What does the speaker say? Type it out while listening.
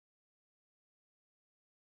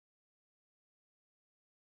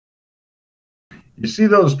You see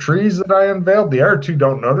those trees that I unveiled? The other two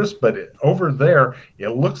don't notice, but over there, it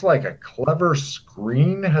looks like a clever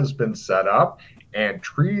screen has been set up and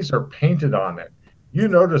trees are painted on it. You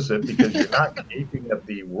notice it because you're not gaping at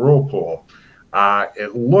the whirlpool.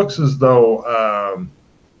 It looks as though,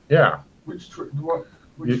 yeah. Which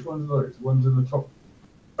ones are those? Ones in the top?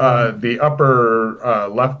 The upper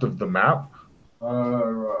left of the map.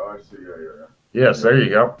 Right, I see. Yeah. Yes, there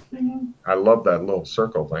you go. I love that little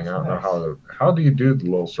circle thing. I don't know how do you do the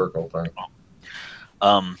little circle thing?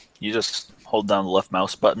 You just hold down the left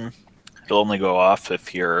mouse button. It'll only go off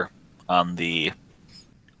if you're on the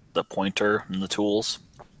pointer and the tools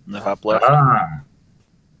in the top left. I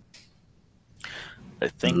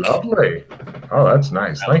think. Lovely. Oh, that's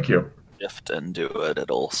nice. Thank you. Shift and do it.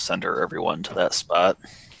 It'll center everyone to that spot.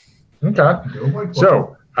 Okay.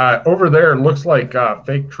 So over there, it looks like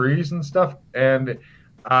fake trees and stuff. And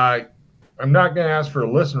I'm not going to ask for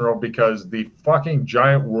a listen roll because the fucking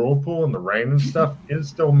giant whirlpool and the rain and stuff is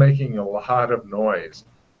still making a lot of noise.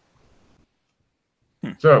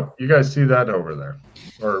 So you guys see that over there,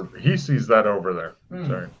 or he sees that over there.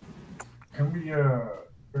 Sorry. Can we go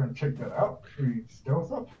and check that out? Can we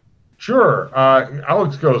stealth up? Sure.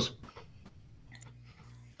 Alex goes.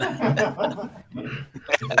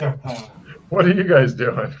 What are you guys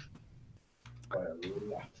doing?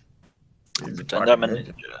 Pretend I'm a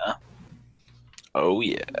ninja. Oh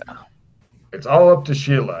yeah. It's all up to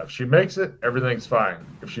Sheila. If she makes it, everything's fine.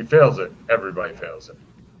 If she fails it, everybody fails it.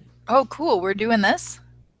 Oh, cool. We're doing this?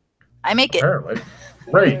 I make it. Apparently.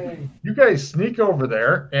 Great. You guys sneak over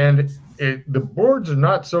there, and the boards are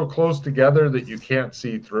not so close together that you can't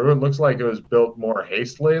see through. It looks like it was built more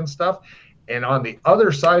hastily and stuff. And on the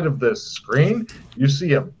other side of this screen, you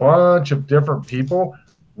see a bunch of different people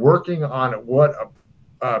working on what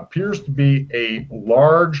appears to be a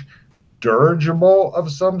large dirigible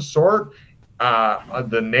of some sort.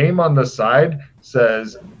 The name on the side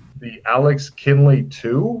says the Alex Kinley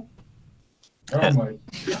 2. Oh my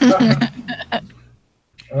god.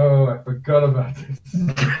 Oh, I forgot about this.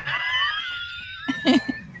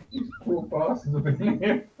 Poor bosses have been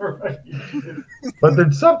here for ages. But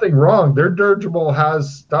there's something wrong. Their dirigible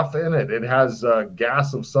has stuff in it. It has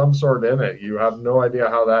gas of some sort in it. You have no idea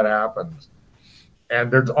how that happens. And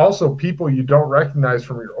there's also people you don't recognize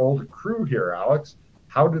from your old crew here, Alex.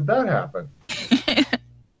 How did that happen?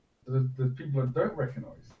 The people I don't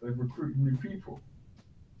recognize. They're recruiting new people.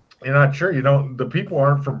 You're not sure. You don't. The people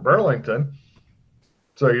aren't from Burlington,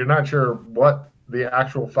 so you're not sure what the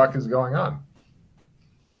actual fuck is going on.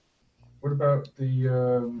 What about the?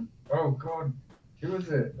 Oh God, who is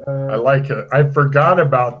it? I like it. I forgot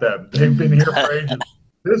about them. They've been here for ages.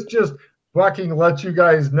 This just fucking lets you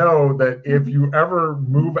guys know that if you ever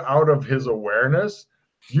move out of his awareness,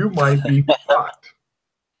 you might be fucked.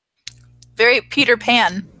 Very Peter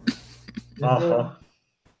Pan.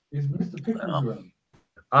 Is Mr. Pickles around?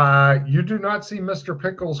 You do not see Mr.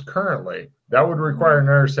 Pickles currently. That would require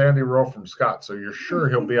another sanity roll from Scott, so you're sure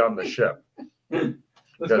he'll be on the ship. Let's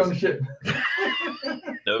go on the ship.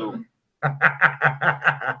 No.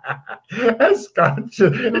 Scott,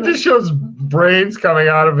 it just shows brains coming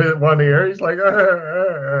out of his one ear. He's like,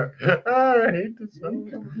 I hate this.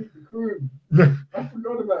 I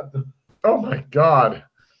forgot about them. Oh my God.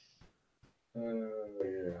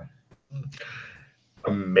 Yeah.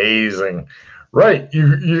 Amazing. Right.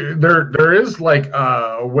 There is like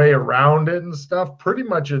a way around it and stuff. Pretty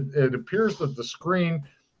much it appears that the screen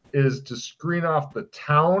is to screen off the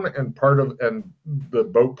town and the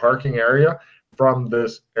boat parking area from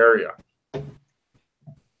this area.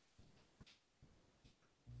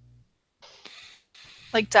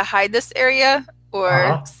 Like to hide this area,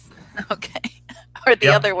 or okay, or the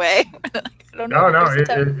other way. I don't know. No,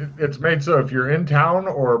 it's made so if you're in town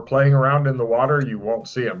or playing around in the water, you won't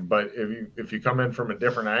see them. But if you come in from a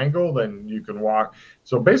different angle, then you can walk.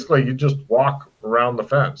 So basically, you just walk around the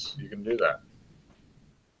fence. You can do that.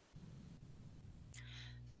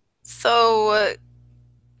 So,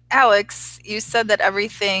 Alex, you said that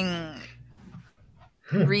everything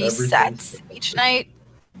resets each night?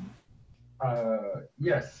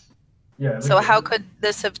 Yes. Yeah. So how could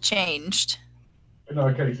this have changed? No,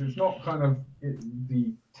 okay, so it's not kind of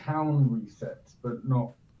the town resets, but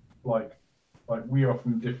not like we are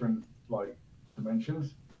from different like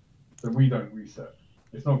dimensions, so we don't reset.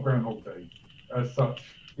 It's not Groundhog Day as such.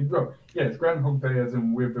 It's Groundhog Day as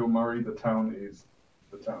in we're Bill Murray, the town is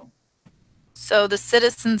the town. So the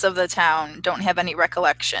citizens of the town don't have any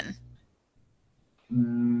recollection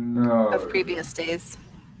of previous days.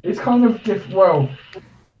 It's kind of it's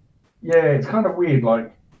kind of weird.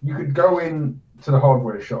 Like you could go in to the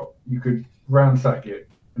hardware shop, you could ransack it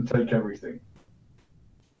and take everything,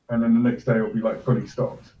 and then the next day it'll be like fully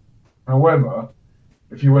stocked. However,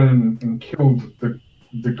 if you went in and killed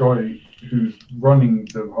the guy who's running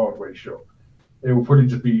the hardware shop, it will probably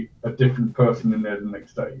just be a different person in there the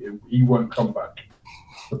next day. He won't come back.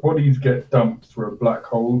 The bodies get dumped through a black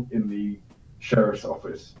hole in the sheriff's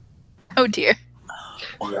office. Oh dear.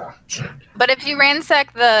 Yeah. But if you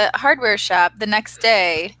ransack the hardware shop the next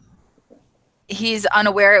day, he's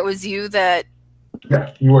unaware it was you that.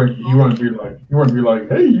 Yeah, he won't be like,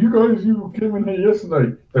 hey, you guys, you came in here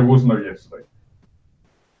yesterday. There was no yesterday.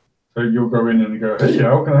 So you'll go in and you go, hey,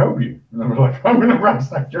 how can I help you? And I'm like, I'm going to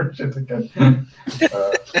ransack your shit again.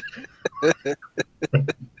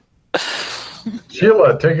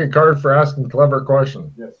 Sheila, take a card for asking clever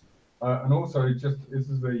questions. Yes. And also, this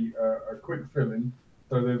is a quick fill-in.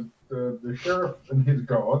 So there's the sheriff and his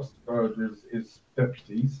guards, there's his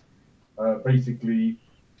deputies. Basically,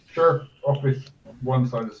 sheriff office one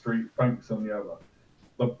side of the street, banks on the other.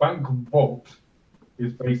 The bank vault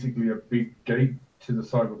is basically a big gate to the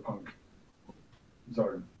cyberpunk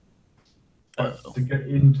zone. But to get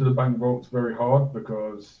into the bank vault's very hard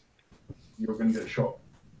because you're going to get shot.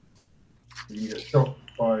 You can get shot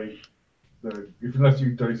by unless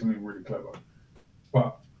you do something really clever.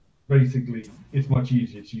 But basically, it's much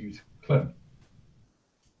easier to use Clem.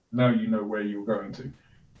 Now you know where you're going to.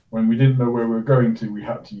 When we didn't know where we were going to, we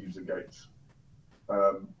had to use the gates.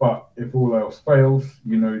 But if all else fails,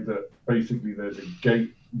 you know that basically there's a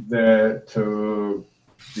gate there to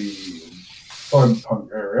the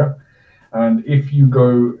cyberpunk area. And if you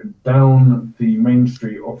go down the main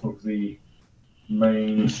street off of the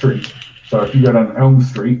main street, so if you go down Elm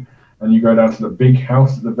Street and you go down to the big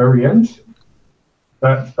house at the very end,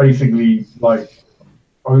 that's basically like,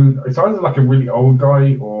 it's either like a really old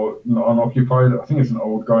guy or unoccupied. I think it's an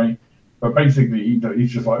old guy. But basically,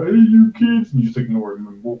 he's just like, hey, you kids, and you just ignore him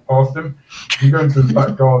and walk past him. If you go into the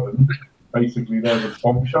back garden, basically there's a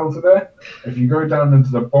bomb shelter there. If you go down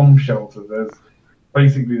into the bomb shelter, there's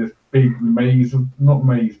basically this big maze, not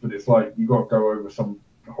maze, but it's like you got to go over some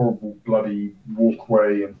horrible bloody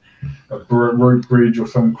walkway and a road bridge or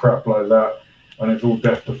some crap like that, and it's all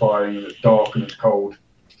death-defying and it's dark and it's cold.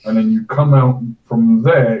 And then you come out from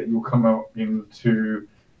there, you'll come out into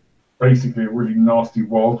basically a really nasty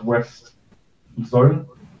Wild West zone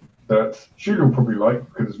that Sheila will probably like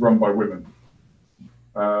because it's run by women.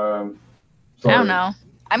 I don't know.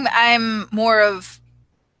 I'm more of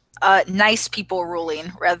nice people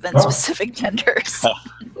ruling rather than specific genders.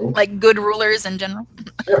 Cool. Like good rulers in general.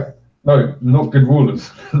 Yeah. No, not good rulers.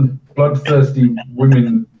 Bloodthirsty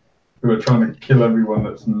women who are trying to kill everyone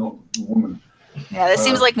that's not a woman. Yeah, that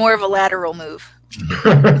seems like more of a lateral move.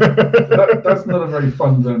 That's not a very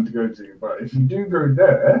fun zone to go to, but if you do go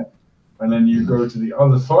there and then you go to the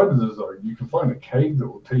other side of the zone, you can find a cave that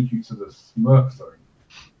will take you to the Smurf zone.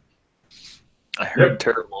 I heard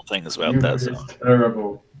terrible things about that zone. It's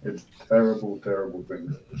terrible. It's terrible, terrible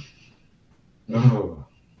things. Oh,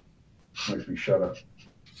 makes me shut up.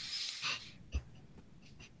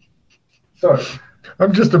 So,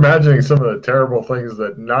 I'm just imagining some of the terrible things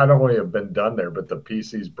that not only have been done there, but the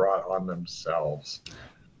PCs brought on themselves.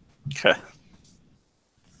 Okay.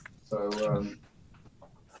 So,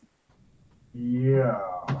 yeah.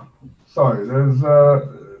 So, there's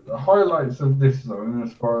the highlights of this zone,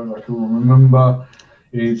 as far as I can remember,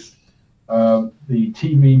 is the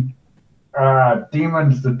TV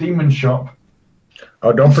demons, the demon shop.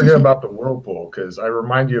 Oh, don't forget about the whirlpool, because I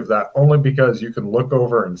remind you of that only because you can look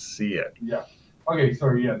over and see it. Yeah. Okay,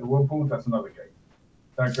 sorry, yeah, the whirlpool, that's another game.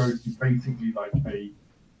 That goes to basically like a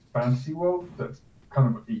fantasy world that's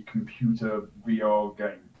kind of a computer VR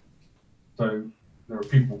game. So there are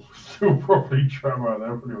people still probably trapped out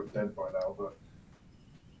there, probably all dead by now, but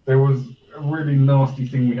there was a really nasty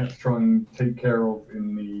thing we had to try and take care of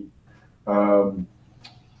in the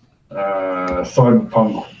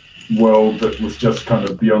cyberpunk world that was just kind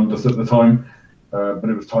of beyond us at the time, but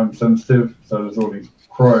it was time sensitive. So there's all these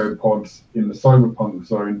cryopods in the cyberpunk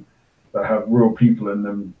zone that have real people in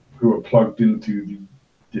them who are plugged into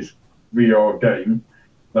this VR game.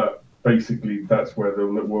 That basically that's where the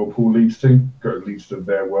whirlpool leads to. Leads to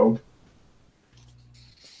their world.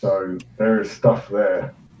 So there is stuff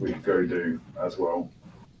there we could go do as well.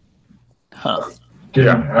 Huh.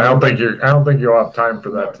 Yeah, I don't think you'll have time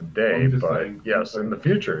for that today, but saying, yes, in the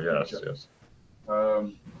future, yes.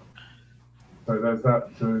 So there's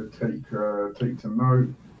that to take to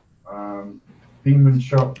note. Demon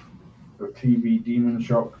shop, the TV demon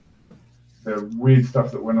shop. The weird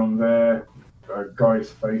stuff that went on there. A guy's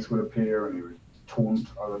face would appear and he would taunt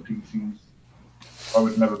other PCs. I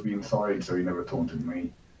would never be inside, so he never taunted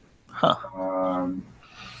me. Huh.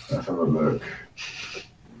 Let's have a look.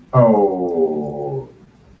 Oh,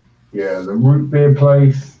 yeah, the root beer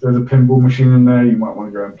place. There's a pinball machine in there. You might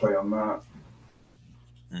want to go and play on that.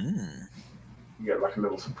 Mm. You get like a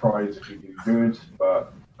little surprise if you do good,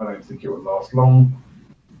 but I don't think it will last long.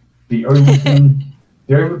 The Ovaltine,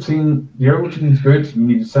 the Ovaltine is good. You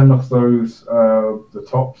need to send off those the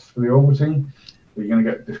tops for the Ovaltine. But you're going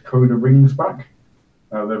to get decoder rings back.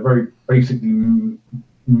 They're very basically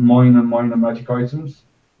minor magic items.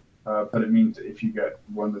 But it means that if you get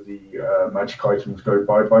one of the magic items go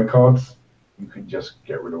bye cards, you can just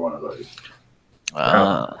get rid of one of those.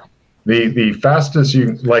 The fastest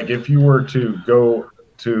you like if you were to go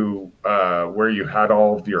to where you had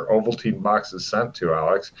all of your Ovaltine boxes sent to,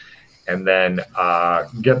 Alex, and then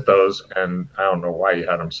get those, and I don't know why you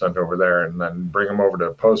had them sent over there, and then bring them over to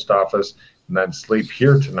the post office, and then sleep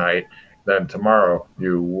here tonight. Then tomorrow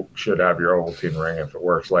you should have your Ovaltine ring if it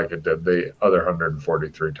works like it did the other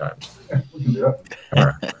 143 times. Yeah, we can do that. All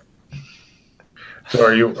right. So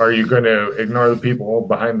are you going to ignore the people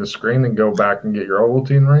behind the screen and go back and get your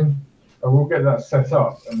Ovaltine ring? We'll get that set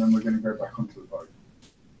up, and then we're going to go back onto the boat.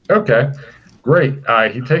 Okay, great.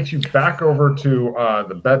 He takes you back over to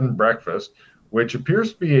the bed and breakfast, which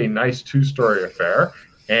appears to be a nice 2-story affair.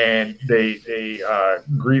 And they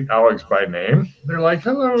greet Alex by name. They're like,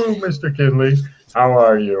 "Hello, Mr. Kinley. How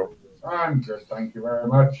are you?" I'm good, thank you very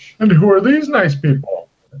much. "And who are these nice people?"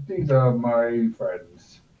 These are my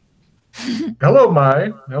friends. "Hello,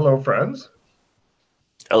 hello, friends."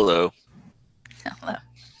 Hello. Hello.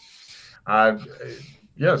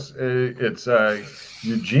 Yes, it's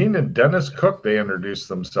Eugene and Dennis Cook. They introduce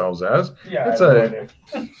themselves as. Yeah,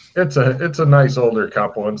 It's a nice older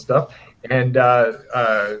couple and stuff. And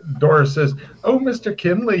Doris says, "Oh, Mr.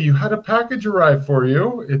 Kinley, you had a package arrive for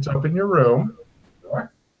you. It's up in your room." Right.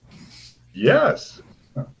 Yes.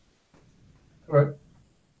 Right.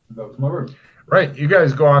 That was my room. Right. You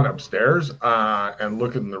guys go on upstairs and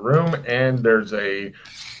look in the room, and there's a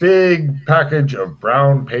big package of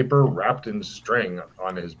brown paper wrapped in string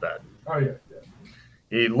on his bed. Oh, yeah.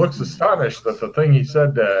 He looks astonished that the thing he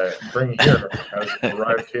said to bring here has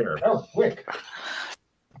arrived here. That was quick.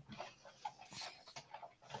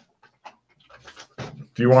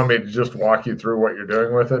 Do you want me to just walk you through what you're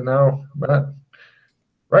doing with it now, Matt?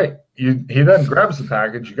 Right. He then grabs the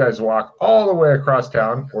package. You guys walk all the way across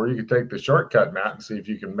town, or you can take the shortcut, Matt, and see if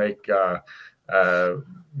you can make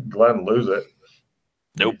Glenn lose it.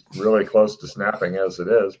 Nope. He's really close to snapping as it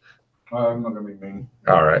is. I'm not going to be mean.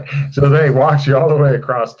 All right. So they walk you all the way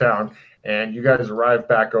across town, and you guys arrive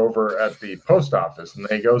back over at the post office. And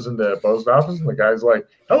he goes into the post office, and the guy's like,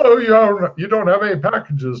 "Hello, you don't have any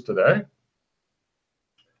packages today?"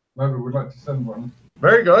 Maybe we'd like to send one.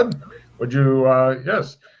 "Very good. Would you,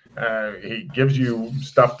 yes." He gives you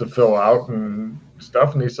stuff to fill out and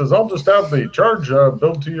stuff, and he says, "I'll just have the charge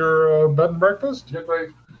billed to your bed and breakfast." Yeah,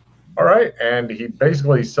 please. All right. And he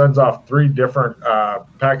basically sends off 3 different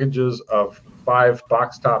packages of 5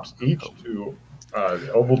 box tops each to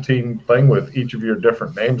the Ovaltine thing with each of your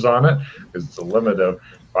different names on it, because it's a limit of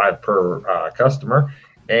 5 per customer.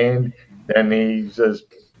 And then he says,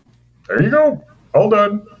 "There you go. All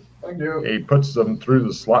done." Thank you. He puts them through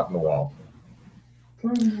the slot in the wall.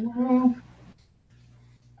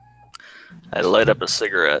 I light up a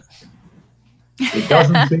cigarette. He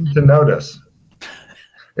doesn't seem to notice.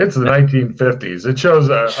 It's the 1950s. It shows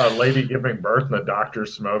a lady giving birth and the doctor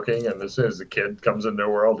smoking, and as soon as the kid comes into the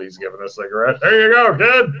world, he's giving a cigarette. "There you go,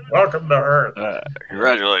 kid. Welcome to Earth."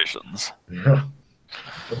 Congratulations. Yeah.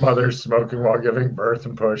 The mother's smoking while giving birth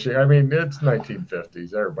and pushing. I mean, it's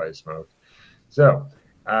 1950s. Everybody smoked. So,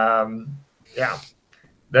 yeah.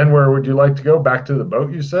 Then where would you like to go? Back to the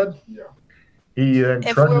boat, you said? Yeah. He then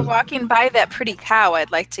If trudges. we're walking by that pretty cow, I'd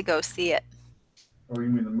like to go see it. Oh, you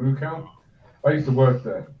mean the moo cow? I used to work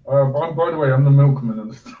there. By the way, I'm the milkman of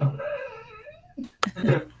the stuff.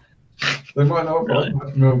 They might not have Really?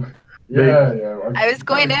 much milk. Yeah. I was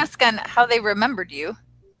going to ask on how they remembered you.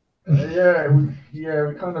 Yeah, we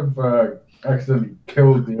kind of accidentally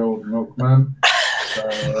killed the old milkman.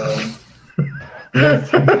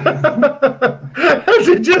 As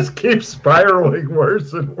it just keeps spiraling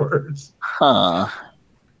worse and worse. Huh.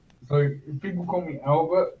 So if people call me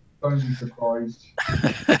Albert, don't be surprised.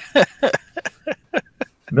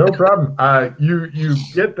 No problem. You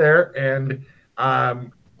get there, and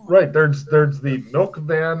right there's the milk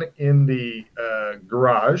van in the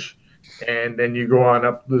garage, and then you go on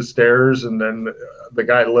up the stairs, and then the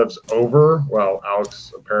guy lives over. Well,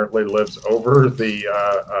 Alex apparently lives over the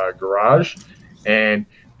garage, and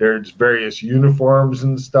there's various uniforms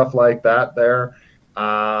and stuff like that there.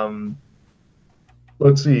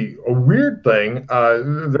 let's see. A weird thing.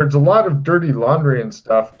 There's a lot of dirty laundry and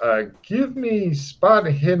stuff. Give me spot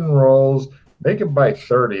hidden rolls. Make it by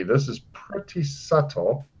 30. This is pretty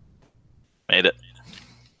subtle. Made it.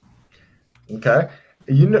 Okay.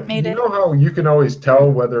 You know how you can always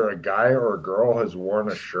tell whether a guy or a girl has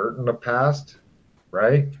worn a shirt in the past,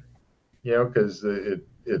 right? You know, because it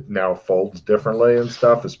now folds differently and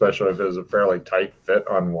stuff, especially if there's a fairly tight fit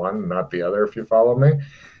on one and not the other, if you follow me.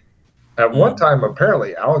 At one time,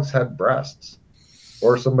 apparently, Alex had breasts,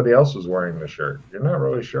 or somebody else was wearing the shirt. You're not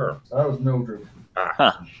really sure. That was Mildred.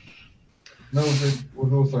 Mildred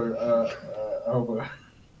was also Albert.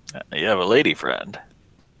 You have a lady friend.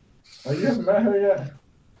 Oh, you haven't met her yet?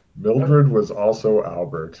 Mildred was also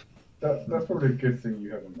Albert. That's probably a good thing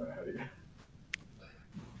you haven't met her yet.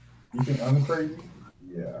 You think I'm crazy?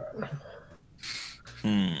 Yeah.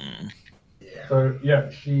 Yeah. So yeah,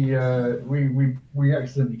 she we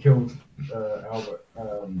accidentally killed Albert,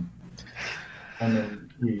 and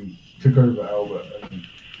then we took over Albert, and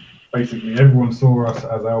basically everyone saw us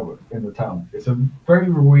as Albert in the town. It's a very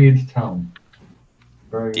weird town.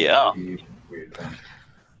 Very weird town.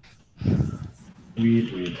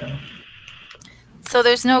 Weird town. So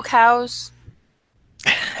there's no cows?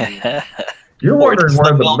 You're wondering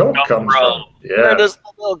where the milk comes from. Yeah. Where does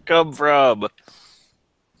the milk come from?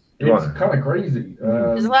 It's kind of crazy.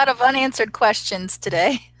 There's a lot of unanswered questions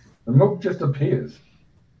today. The milk just appears.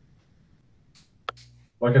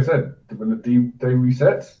 Like I said, when the day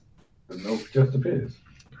resets, the milk just appears.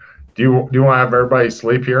 Do you want to have everybody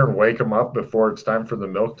sleep here and wake them up before it's time for the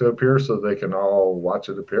milk to appear so they can all watch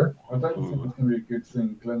it appear? I don't think it's going to be a good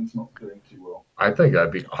thing. Glenn's not doing too well. I think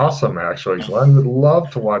that'd be awesome, actually. Glenn would love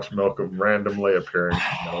to watch milk randomly appearing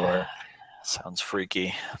from nowhere. Sounds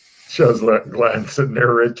freaky. Shows Glenn sitting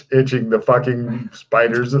there itching the fucking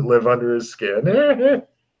spiders that live under his skin.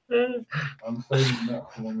 I'm saving that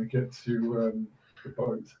for when we get to the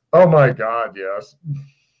boat. Oh my God, yes.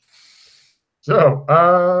 So,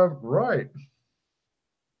 right.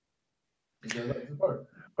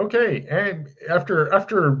 Okay, and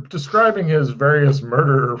after describing his various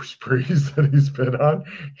murder sprees that he's been on,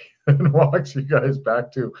 and walks you guys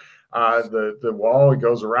back to the wall. He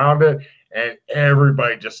goes around it, and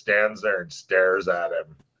everybody just stands there and stares at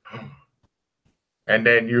him. And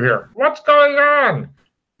then you hear, "What's going on,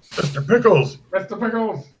 Mr. Pickles? Mr.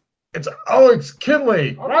 Pickles! It's Alex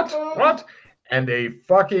Kinley. What? And a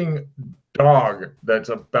fucking dog that's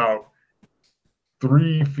about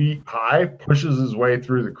 3 feet high pushes his way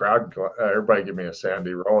through the crowd. Everybody give me a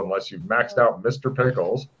sandy roll unless you've maxed out Mr.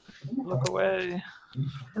 Pickles. Look away.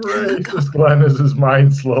 Racist Glenn as his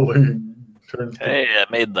mind slowly turns. Hey, I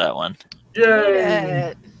made that one.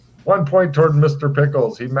 Yay! 1 point toward Mr.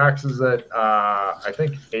 Pickles. He maxes at, I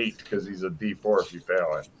think, 8 because he's a D4 if you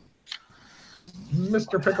fail it.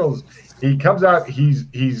 Mr. Pickles, he comes out, he's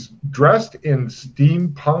dressed in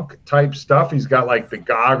steampunk type stuff. He's got like the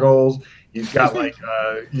goggles. He's got like,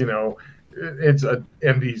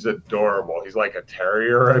 and he's adorable. He's like a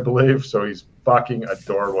terrier, I believe. So he's fucking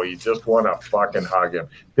adorable. You just want to fucking hug him.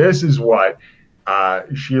 This is what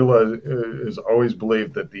Sheila has always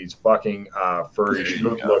believed that these fucking furries should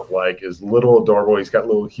look like, is little adorable. He's got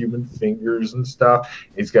little human fingers and stuff.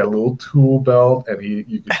 He's got a little tool belt, and you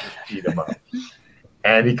can just eat him up.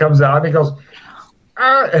 And he comes out and he goes,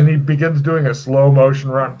 and he begins doing a slow motion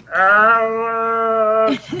run,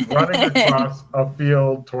 running across a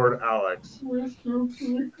field toward Alex.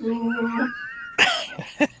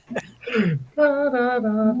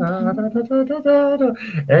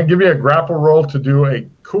 And give me a grapple roll to do a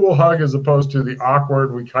cool hug as opposed to the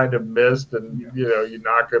awkward we kind of missed, and you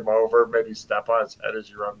knock him over, maybe step on his head as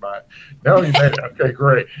you run by. No, you made it. Okay,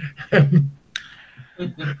 great.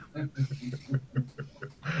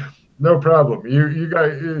 No problem. You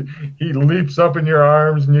guys, he leaps up in your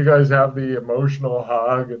arms, and you guys have the emotional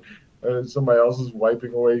hug, and somebody else is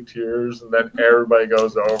wiping away tears, and then everybody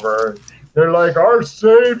goes over, and they're like, "Our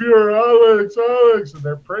savior, Alex, Alex," and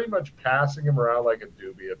they're pretty much passing him around like a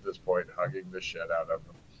doobie at this point, hugging the shit out of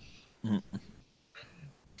him.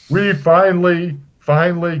 We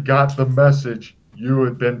finally got the message you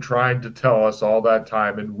had been trying to tell us all that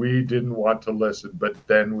time, and we didn't want to listen, but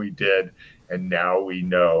then we did, and now we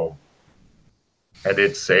know. And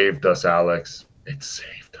it saved us, Alex. It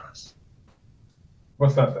saved us.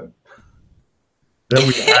 What's that then? That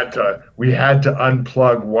we had to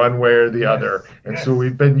unplug one way or the other. And so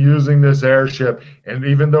we've been using this airship, and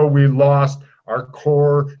even though we lost our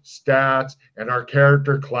core stats and our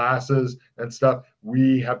character classes and stuff,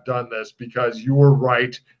 we have done this because you were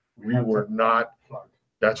right. We were not.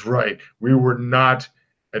 That's right. We were not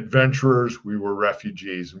adventurers. We were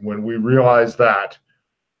refugees. And when we realized that,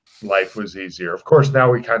 life was easier. Of course,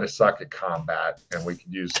 now we kind of suck at combat and we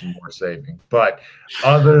could use some more saving. But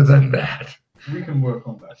other than that, we can work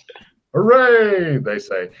on that. Hooray! They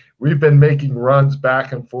say. We've been making runs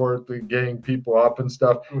back and forth and getting people up and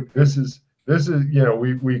stuff. This is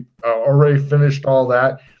we already finished all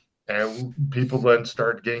that, and people then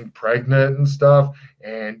start getting pregnant and stuff,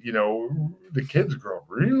 and the kids grow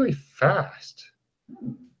really fast.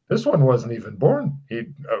 This one wasn't even born. He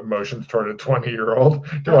motions toward a 20-year-old.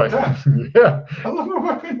 Like, yeah. How long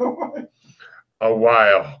have I been away? A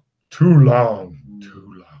while. Too long.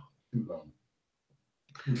 Too long.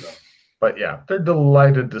 But yeah, they're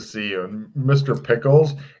delighted to see you. And Mr.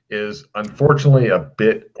 Pickles is unfortunately a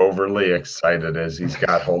bit overly excited as he's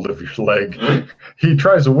got hold of your leg. He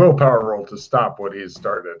tries a willpower roll to stop what he's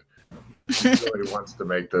started. He really wants to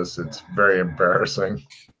make this. It's very embarrassing.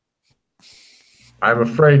 I'm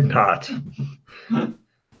afraid not.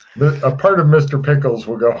 A part of Mr. Pickles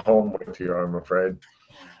will go home with you, I'm afraid.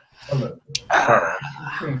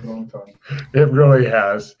 It really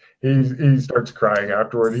has. He starts crying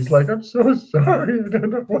afterward. He's like, I'm so sorry. I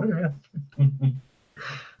don't know what happened.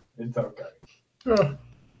 It's okay.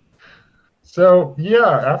 So,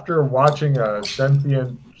 yeah, after watching a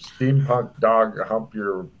sentient steampunk dog hump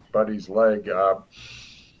your buddy's leg,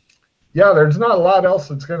 yeah, there's not a lot else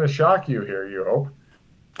that's going to shock you here, you hope.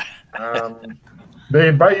 They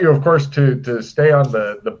invite you, of course, to stay on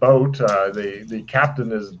the boat. The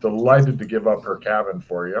captain is delighted to give up her cabin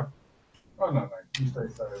for you. Oh, no. You stay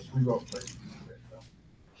safe. We got places.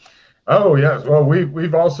 Oh, yes. Well,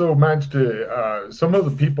 we've also managed to, some of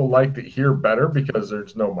the people like it here better because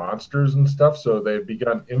there's no monsters and stuff, so they've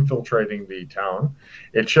begun infiltrating the town.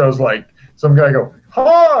 It shows like some guy go,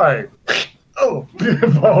 hi! Oh,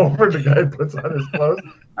 fall over, the guy puts on his clothes.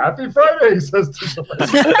 Happy Friday, he says to somebody.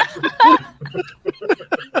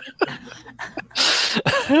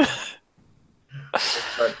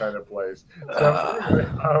 That kind of place. So,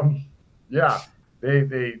 anyway, yeah,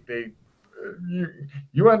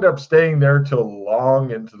 you end up staying there till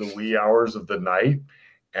long into the wee hours of the night,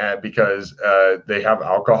 because they have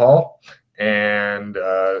alcohol, and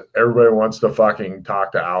everybody wants to fucking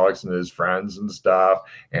talk to Alex and his friends and stuff.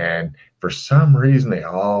 And for some reason, they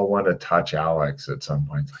all want to touch Alex at some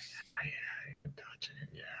point. It's like, yeah, I can touch it.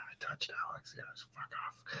 Yeah, I touched Alex. Yeah, fuck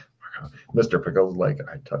off. Mr. Pickles like,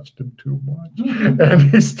 I touched him too much, and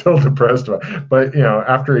he's still depressed about it. But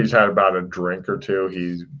after he's had about a drink or two,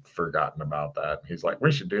 he's forgotten about that. He's like,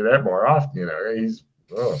 we should do that more often.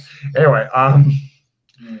 Anyway.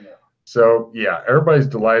 So yeah, everybody's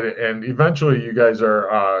delighted, and eventually you guys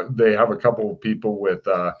are. They have a couple of people with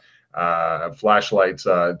flashlights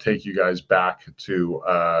take you guys back to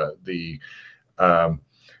the.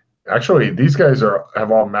 Actually, these guys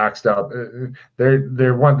have all maxed out.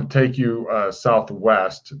 They want to take you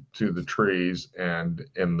southwest to the trees and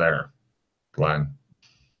in there, Glenn.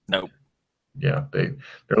 Nope. Yeah, they're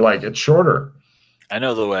like, it's shorter. I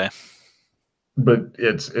know the way. But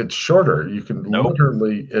it's shorter. You can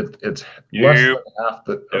literally it's less than half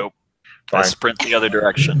the. Nope. I sprint the other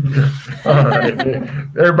direction. All right.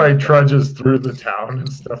 Everybody trudges through the town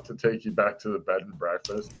and stuff to take you back to the bed and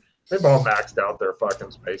breakfast. They've all maxed out their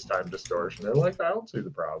fucking space-time distortion. They're like, I don't see the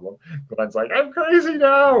problem. Glenn's like, I'm crazy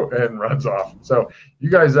now, and runs off. So you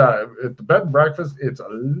guys, at the bed and breakfast, it's a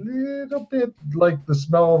little bit like the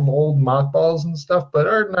smell of old mothballs and stuff, but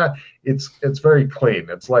other than that, it's very clean.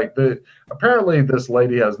 It's like apparently this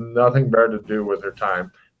lady has nothing better to do with her time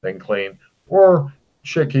than clean, or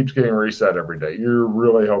shit keeps getting reset every day. You're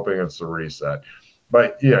really hoping it's the reset.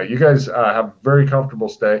 But yeah, you guys have a very comfortable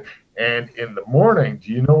stay. And in the morning,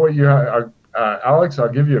 do you know what you have? Alex, I'll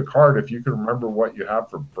give you a card if you can remember what you have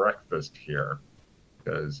for breakfast here.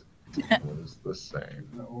 Because it was the same.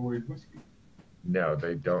 Always whiskey. No,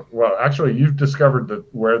 they don't. Well, actually, you've discovered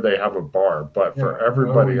where they have a bar, but for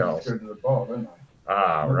everybody else. Go to the bar, don't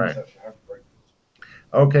I? Right.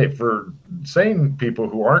 Okay, for sane people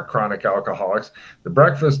who aren't chronic alcoholics, the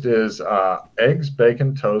breakfast is eggs,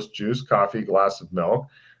 bacon, toast, juice, coffee, glass of milk.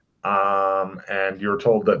 And you're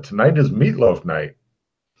told that tonight is meatloaf night.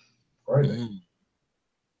 Friday.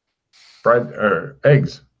 Fried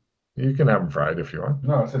eggs. You can have them fried if you want.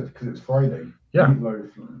 No, I said because it's Friday. Yeah.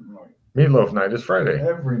 Meatloaf night. Meatloaf night is Friday.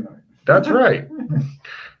 Every night. That's right.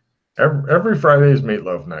 Every Friday is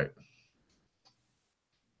meatloaf night.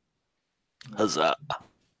 Huzzah.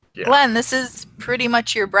 Yeah. Glenn, this is pretty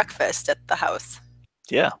much your breakfast at the house.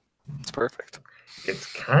 Yeah, it's perfect.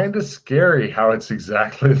 It's kind of scary how it's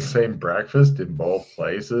exactly the same breakfast in both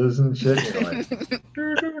places and shit. You're like,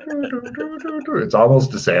 it's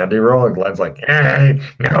almost a sanity roll, and Glenn's like,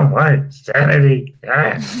 no more sanity.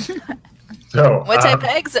 So, what type of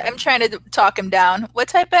eggs? I'm trying to talk him down. What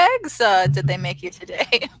type of eggs did they make you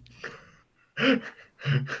today?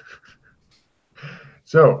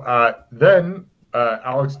 So then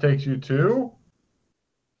Alex takes you to.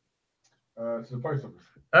 To the post office.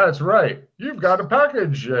 That's right. You've got a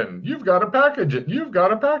package in. You've got a package in. You've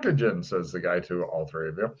got a package in, says the guy to all three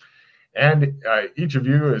of you. And each of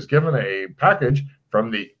you is given a package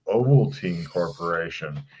from the Ovaltine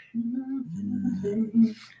Corporation.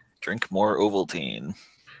 Drink more Ovaltine.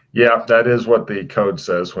 Yeah, that is what the code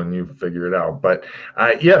says when you figure it out. But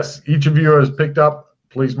yes, each of you has picked up,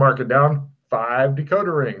 please mark it down, 5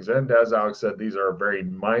 decoder rings. And as Alex said, these are very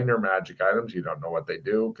minor magic items. You don't know what they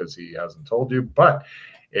do because he hasn't told you. But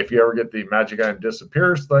if you ever get the magic item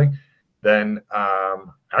disappears thing, then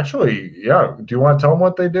actually, yeah. Do you want to tell them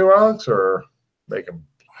what they do, Alex, or make them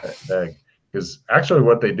beg? Because actually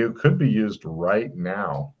what they do could be used right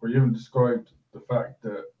now. Well, you haven't described the fact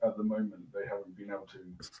that at the moment they haven't been able to.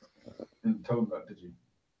 Didn't tell them that, did you?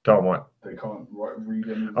 Tell them what? They can't read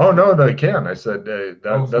any. Oh, no, they can. I said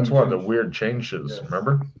that's one of the changed. weird changes, Yes.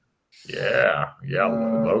 remember? Yeah,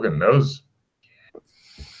 Logan knows.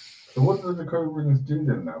 So what do the code rings do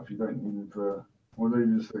then now if you don't need them for, or do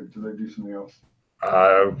they just do they do something else?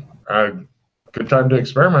 Good time to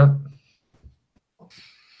experiment.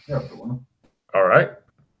 Yeah, if they want to. All right.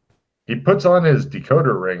 He puts on his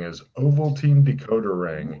decoder ring, his Ovaltine decoder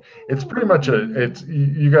ring. It's pretty much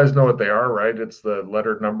you guys know what they are, right? It's the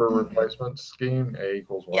letter number replacement scheme. A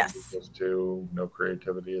equals 1, Yes. B equals 2, no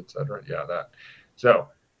creativity, etc. Yeah, that. So,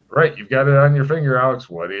 right, you've got it on your finger, Alex.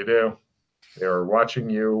 What do? They are watching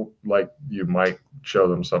you like you might show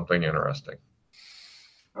them something interesting.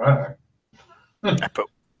 All right.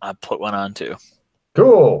 I put one on too.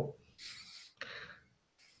 Cool.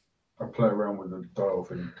 I play around with the dial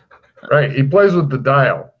thing. Right, he plays with the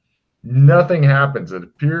dial. Nothing happens. It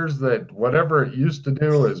appears that whatever it used to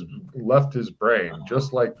do has left his brain,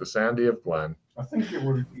 just like the Sandy of Glen. I think it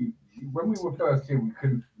would be when we were first here, we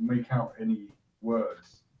couldn't make out any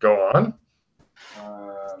words. Go on.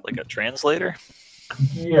 Like a translator?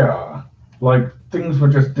 Yeah, like things were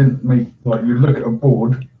just didn't make, like you look at a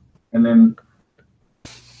board and then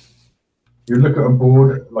you look at a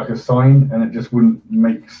board like a sign and it just wouldn't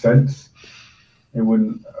make sense. It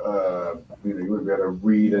wouldn't, you wouldn't be able to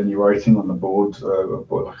read any writing on the board,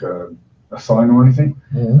 like a sign or anything.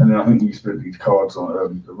 Mm-hmm. And then I think you split these cards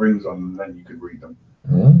on, the rings on, and then you could read them.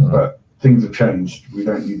 Mm-hmm. But things have changed. We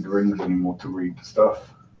don't need the rings anymore to read the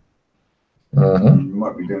stuff. Mm-hmm. You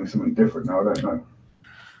might be doing something different now. I don't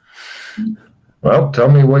know. Well,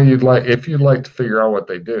 tell me what you'd like. If you'd like to figure out what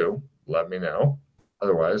they do, let me know.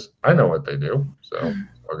 Otherwise, I know what they do. So,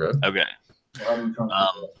 all good. Okay. How do we try and do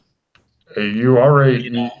that? Hey, you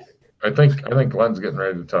already. I think Glenn's getting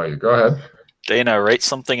ready to tell you. Go ahead. Dana, write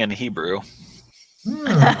something in Hebrew.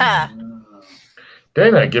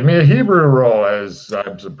 Dana, give me a Hebrew roll. As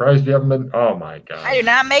I'm surprised you haven't been. Oh my God! I do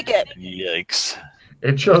not make it. Yikes!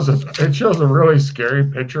 It shows a really scary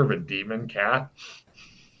picture of a demon cat.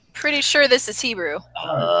 Pretty sure this is Hebrew.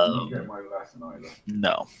 I didn't get my lesson either.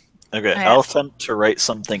 No. Okay, Yeah. I'll attempt to write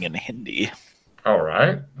something in Hindi All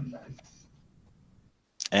right,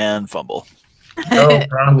 and fumble. no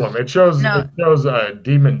problem. It shows No. it shows a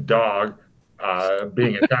demon dog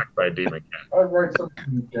being attacked by a demon cat. I write something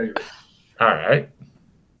in Gaelic. All right.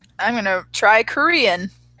 I'm gonna try Korean,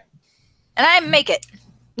 and I make it.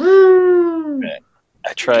 Woo! Okay.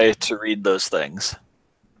 I try to read those things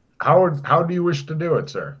How do you wish to do it,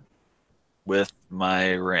 sir? with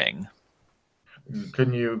my ring.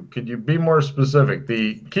 Could you be more specific?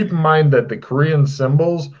 Keep in mind that the Korean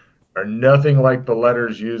symbols are nothing like the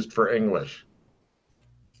letters used for English.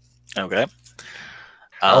 Okay.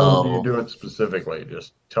 How do you do it specifically?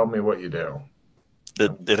 Just tell me what you do.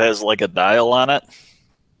 It has like a dial on it.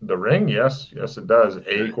 The ring, yes, it does.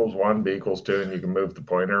 A equals 1, B equals 2, and you can move the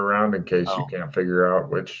pointer around in case you can't figure out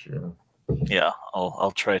which. Yeah,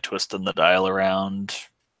 I'll try twisting the dial around.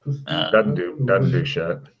 Doesn't do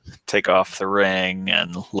shit. Take off the ring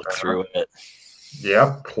and look through it.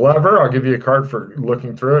 Yep, clever. I'll give you a card for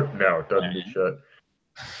looking through it. No, it doesn't do shit.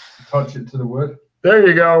 Touch it to the word. There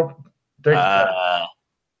you go. Take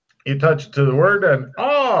you touch it to the word, and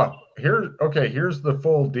here's the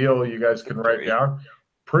full deal you guys can write down.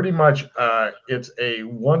 Pretty much it's a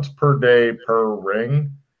once per day per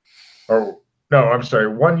ring. Or no, I'm sorry,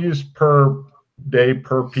 1 use per day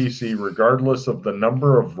per PC, regardless of the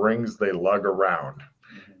number of rings they lug around.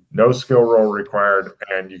 No skill roll required,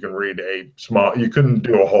 and you can read you couldn't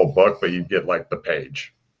do a whole book, but you get like the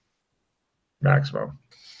page maximum.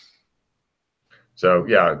 So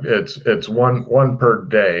yeah, it's one per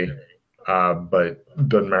day but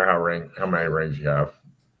doesn't matter how many rings you have.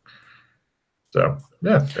 So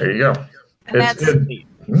yeah, there you go. And that's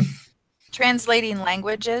hmm? translating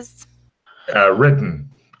languages. Written,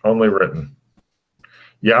 only written.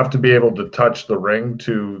 You have to be able to touch the ring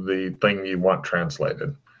to the thing you want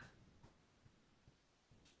translated.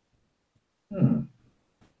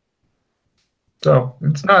 So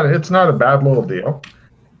it's not a bad little deal,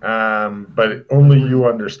 but only you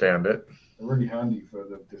understand it. Really handy for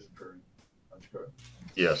the disappearing. That's good.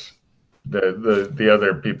 Yes, the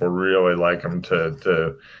other people really like them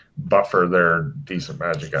to buffer their decent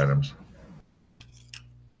magic items.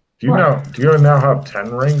 Do you now have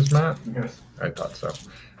 10 rings, Matt? Yes. I thought so.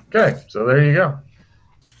 Okay, so there you go.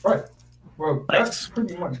 Right. Well, Nice. that's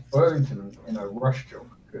pretty much Burlington in a rush job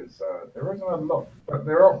because there isn't a lot, but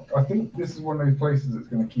there are. I think this is one of those places that's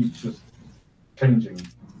going to keep just changing,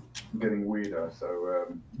 and getting weirder.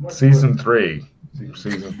 So season 3.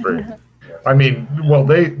 Yeah. I mean, well,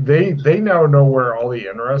 they now know where all the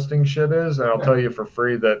interesting shit is, and I'll tell you for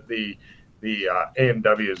free that the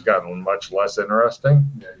A&W has gotten much less interesting.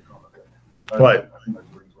 Yeah, you can't look at it. But I think those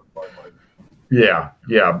rings went bye-bye.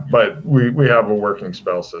 yeah, but we have a working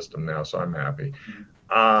spell system now, so I'm happy.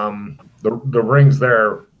 The rings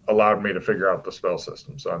there allowed me to figure out the spell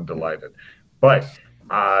system, so I'm delighted. But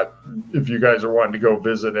if you guys are wanting to go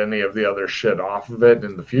visit any of the other shit off of it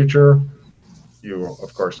in the future, you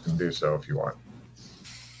of course can do so if you want.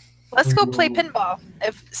 Let's go play pinball.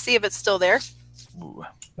 See if it's still there.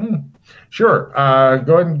 Sure.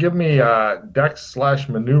 Go ahead and give me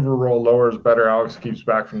Dex/maneuver roll lowers better. Alex keeps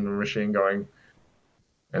back from the machine going.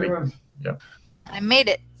 Yeah. I made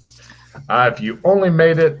it. If you only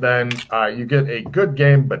made it, then you get a good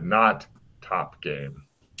game, but not top game.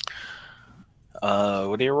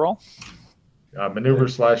 What do you roll?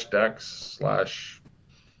 Maneuver/Dex/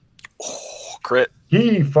 crit.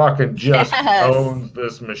 He fucking just owns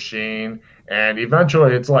this machine, and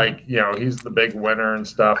eventually it's like, he's the big winner and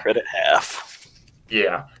stuff. Crit at half.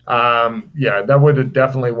 Yeah. That would have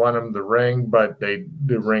definitely won him the ring, but the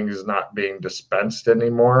ring is not being dispensed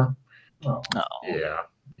anymore. Oh.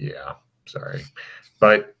 Yeah. Sorry.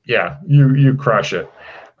 But yeah, you crush it.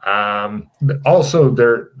 Also,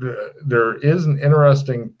 there is an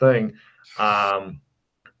interesting thing.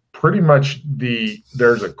 Pretty much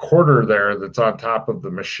there's a quarter there that's on top of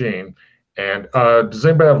the machine. And does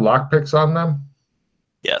anybody have lockpicks on them?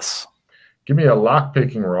 Yes. Give me a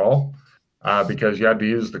lockpicking roll because you had to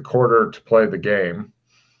use the quarter to play the game.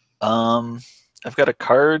 I've got a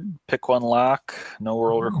card. Pick one lock. No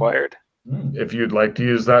roll required. If you'd like to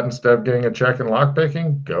use that instead of getting a check in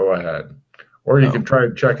lockpicking, go ahead. Or you can try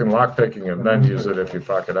checking lockpicking and then use it if you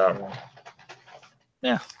fuck it up.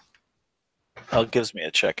 Yeah. Well, it gives me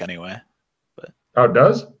a check anyway. But oh, it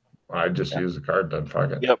does? I just use the card then.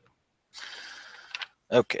 Fuck it. Yep.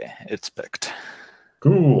 Okay, it's picked.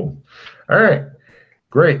 Cool. All right.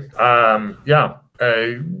 Great.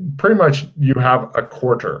 Pretty much you have a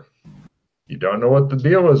quarter. You don't know what the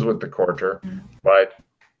deal is with the quarter, but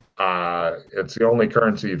it's the only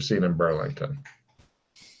currency you've seen in Burlington.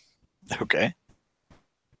 Okay.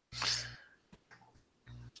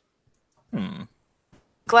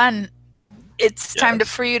 Glenn, it's time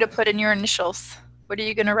for you to put in your initials. What are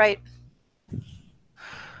you going to write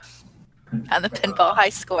on the pinball high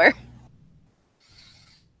score?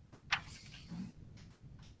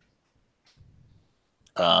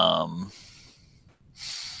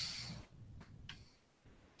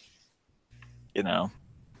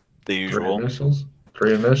 The usual.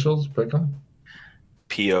 Three initials, pick them.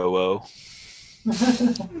 POO.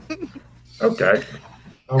 Okay.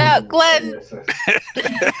 Now, Glenn,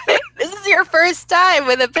 this is your first time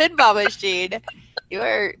with a pinball machine. You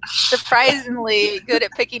are surprisingly good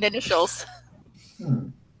at picking initials.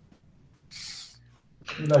 He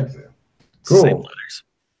likes it. Cool. Same letters.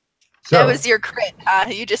 So, that was your crit, huh?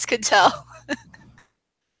 You just could tell.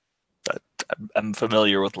 I'm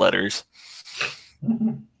familiar with letters.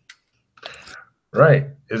 Right.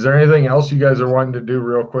 Is there anything else you guys are wanting to do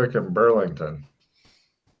real quick in Burlington?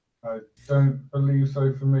 I don't believe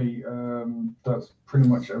so for me. That's pretty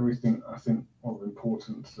much everything I think of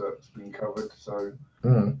importance that's been covered. So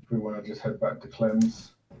if we want to just head back to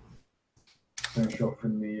Clem's, finish off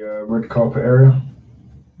in the red carpet area.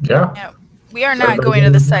 Yeah. We are not going to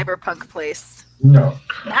the cyberpunk place. No.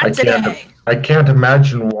 Not today. I can't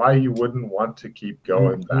imagine why you wouldn't want to keep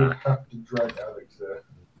going We back. have to drag Alex there.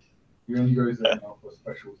 He only goes there now for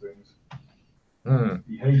special things.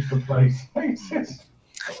 He hates the place. Hates it.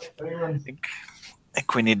 I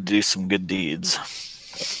think we need to do some good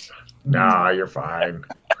deeds. Nah, you're fine.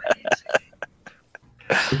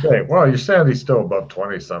 Okay, well, your sanity's still above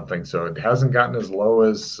 20 something, so it hasn't gotten as low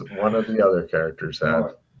as one of the other characters had.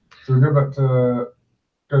 Right. So we go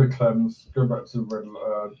to Clem's, go back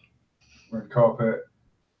to red carpet,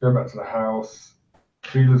 go back to the house.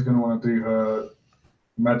 Sheila's going to want to do her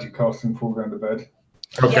magic casting before going to bed.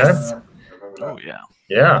 Okay. Yes. Remember that. Oh yeah.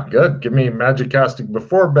 Yeah, good. Give me magic casting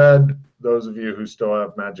before bed. Those of you who still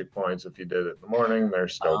have magic points, if you did it in the morning, they're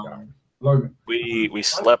still gone. Logan. We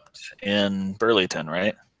slept in Burlington,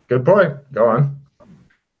 right? Good point. Go on.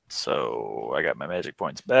 So I got my magic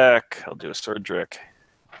points back. I'll do a sword trick.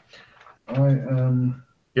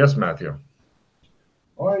 Yes, Matthew.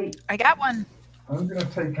 I got one. I'm going to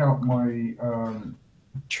take out my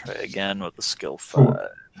Try again with the skill 5. Sword.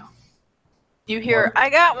 You hear, I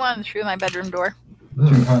got one through my bedroom door.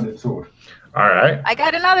 two-handed sword. All right. I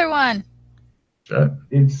got another one. Shit.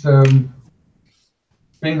 It's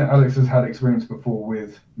being that Alex has had experience before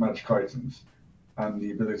with magic items and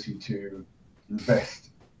the ability to invest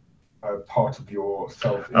part of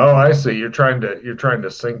yourself. Oh, I see. You're trying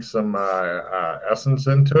to sink some essence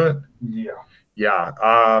into it. Yeah. Yeah.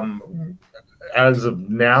 As of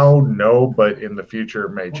now, no, but in the future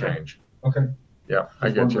it may change. Okay. Yeah, I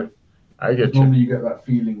Just get wondering. you. I get you. Normally you get that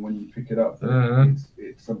feeling when you pick it up that Mhm.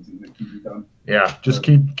 it's something that can be done. Yeah, just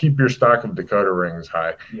keep your stock of Dakota rings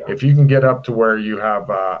high. Yeah. If you can get up to where you have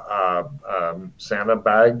Santa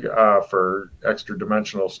bag for extra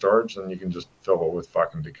dimensional storage, then you can just fill it with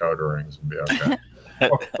fucking Dakota rings and be okay.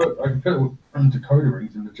 But I can fit it with Dakota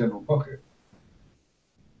rings in the general pocket.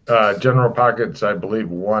 General pockets, I believe,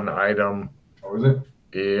 one item. Oh, is it?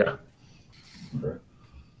 Yeah, Okay.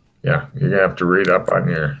 yeah. You're gonna have to read up on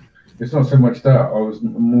your. It's not so much that. I was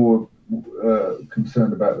more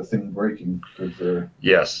concerned about the thing breaking because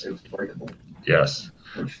Yes, it's breakable, yes.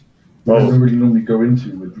 which Well- we don't really normally go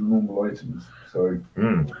into with normal items. So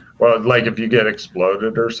Well, like if you get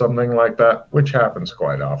exploded or something like that, which happens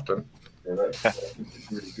quite often. yeah, that's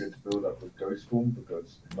really good to build up with ghost form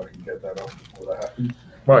because if I can get that off before that happens.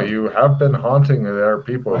 Well, you have been haunting their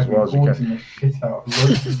people as well as you can. haunting the shit out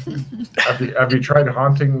of them. Have you tried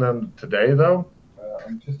haunting them today though?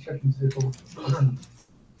 I'm just checking to see if I've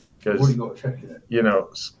Because already got to check in it. you know,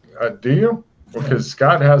 do you? Because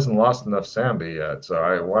Scott hasn't lost enough sandy yet, so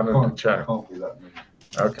I wanted to check. Can't be that many.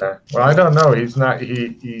 Okay. Well, I don't know. He's not.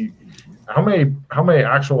 He. How many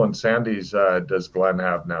actual insandies does Glenn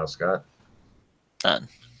have now, Scott? None.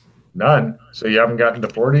 None. So you haven't gotten to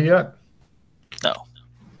 40 yet? No.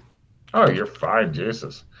 Oh, you're fine,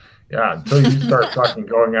 Jesus. Yeah, until you start fucking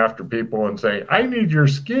going after people and saying, "I need your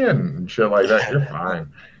skin" and shit like that, you're fine.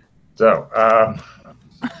 So,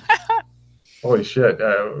 holy shit.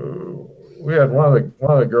 We had one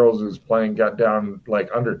of the girls who was playing got down like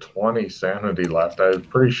under 20 sanity left. I was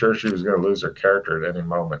pretty sure she was going to lose her character at any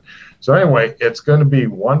moment. So anyway, it's going to be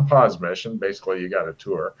one pause mission. Basically, you got a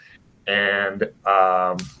tour, and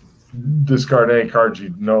discard any cards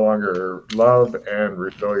you no longer love, and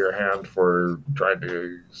refill your hand for trying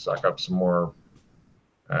to suck up some more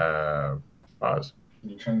pause. Can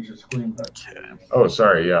you change the screen back? Oh,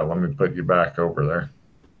 sorry. Yeah, let me put you back over there.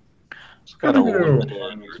 Got a Scooby-Doo.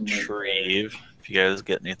 limited retrieve. If you guys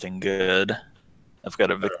get anything good, I've got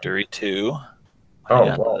a victory too. Oh,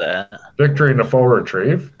 Hang on to well. that. Victory and a full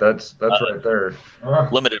retrieve. That's right there.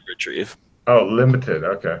 Limited retrieve. Oh, limited.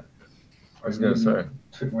 Okay. I was gonna say.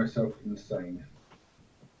 Took myself insane.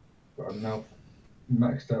 But I'm now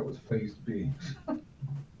maxed out with phased beings.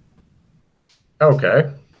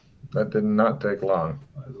 Okay. That did not take long.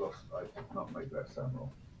 I did not make that sound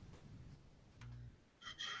wrong.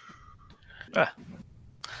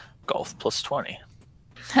 Golf plus 20.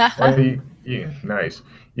 Yeah, nice.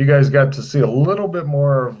 You guys got to see a little bit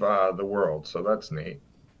more of the world, so that's neat.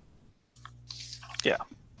 Right.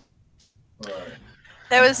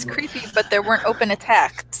 That was creepy, but there weren't open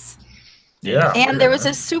attacks. Yeah. And there was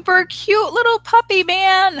a super cute little puppy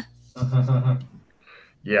man.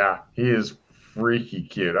 Yeah, he is freaky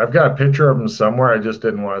cute. I've got a picture of him somewhere. I just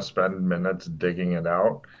didn't want to spend minutes digging it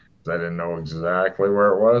out because I didn't know exactly where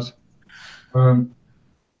it was.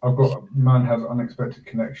 I've got man has unexpected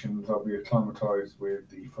connections. I'll be acclimatized with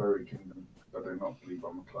the furry kingdom. I do not believe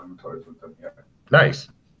I'm acclimatized with them yet. Nice.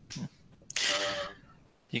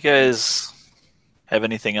 You guys have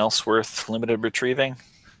anything else worth limited retrieving?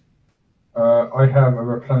 I have a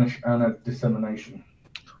replenish and a dissemination.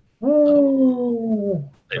 Woo!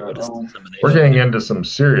 Hey, what is Oh. dissemination? We're getting into some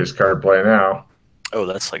serious card play now. Oh,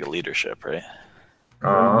 that's like a leadership, right?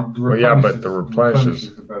 Well, yeah, but the replenish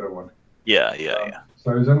is the better one. Yeah.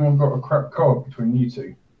 So has anyone got a crap card between you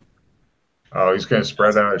two? Oh, he's going to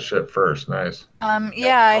spread out his shit first. Nice.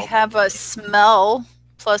 Yeah, I have a smell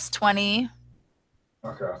plus 20.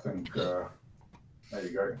 Okay, I think there you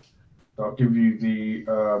go. So I'll give you the.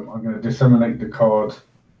 I'm going to disseminate that card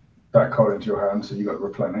into your hand, so you got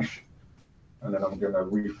replenish, and then I'm going to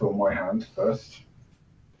refill my hand first,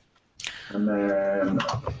 and then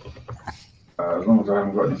as long as I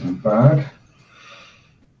haven't got anything bad,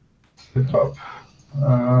 pick up.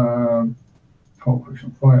 Pulp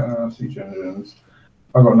Friction Fighter, Siege Engines.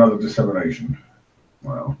 I've got another dissemination.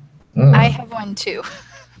 Wow. I have one too.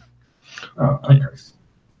 Oh, okay.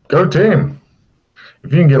 Go team.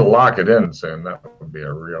 If you can get a lock it in soon, that would be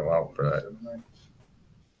a real help for that.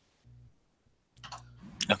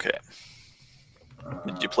 Okay.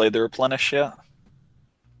 Did you play the replenish yet?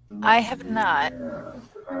 I have not.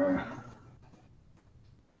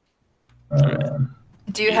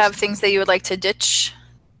 Do you have things that you would like to ditch?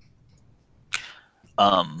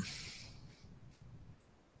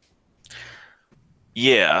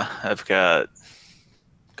 Yeah, I've got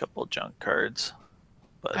a couple junk cards.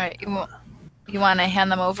 But All right, you want to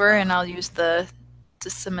hand them over, and I'll use the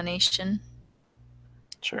dissemination.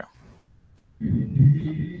 Sure.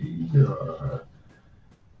 I'm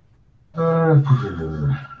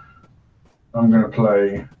going to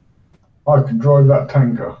play. I can drive that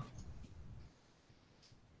tanker.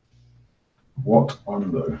 What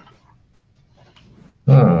on though?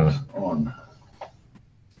 What on?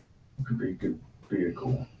 Could be a good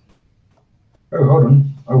vehicle. Oh, hold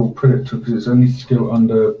on. I will put it to, because it's only skill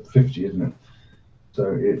under 50, isn't it? So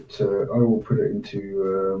I will put it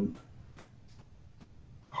into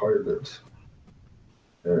pilot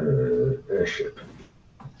airship.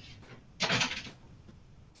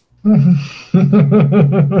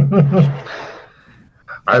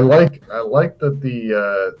 I like that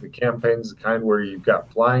the campaign's the kind where you've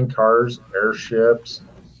got flying cars, airships,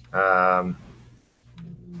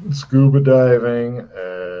 scuba diving,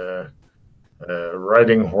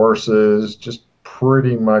 riding horses, just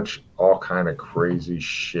pretty much all kind of crazy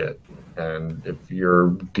shit. And if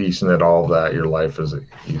you're decent at all of that, your life is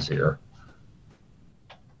easier.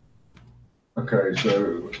 Okay,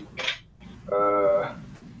 so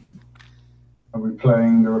are we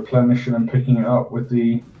playing the replenishing and picking it up with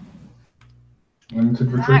the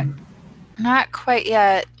limited retreat? Not quite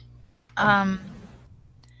yet. I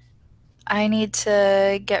need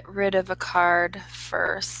to get rid of a card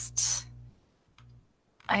first.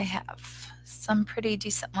 I have some pretty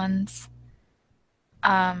decent ones.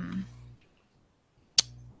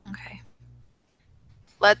 Okay.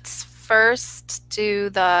 Let's first do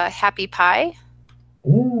the happy pie.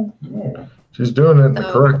 Ooh, she's doing it in the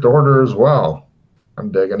correct order as well.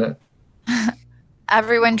 I'm digging it.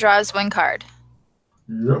 Everyone draws one card.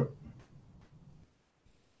 Yep.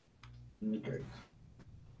 Okay.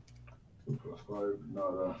 2 + 5,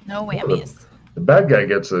 nada. No whammies. The bad guy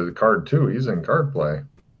gets a card too. He's in card play.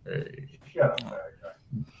 Hey. Yeah.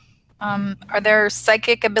 Are there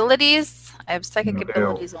psychic abilities? I have psychic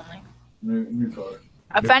abilities only. New card.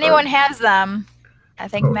 If anyone has them, I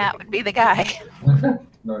think Matt would be the guy.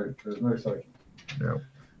 No, there's no psychic. No.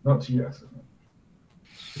 Not yet.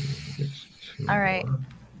 All right.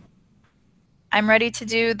 I'm ready to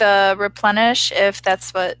do the replenish if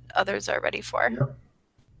that's what others are ready for. Yep.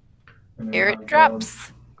 Here it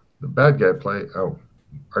drops. The bad guy play. Oh,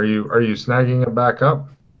 are you snagging it back up?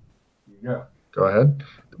 Yeah. Go ahead.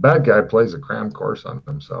 The bad guy plays a cram course on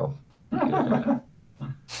himself.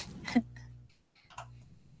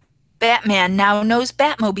 Batman now knows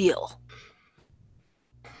Batmobile.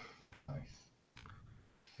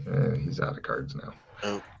 He's out of cards now.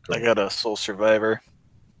 Oh, I got a Soul Survivor.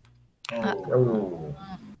 Oh.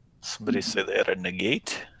 Somebody say they had a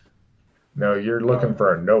negate. No, you're looking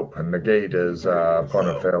for a nope. A negate is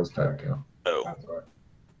opponent fails type deal.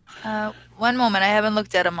 Oh. One moment. I haven't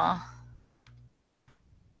looked at them all.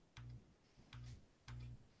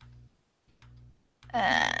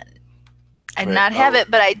 I do not have it,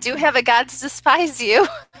 but I do have a Gods Despise You.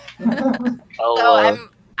 So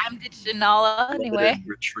I'm ditching Nala anyway.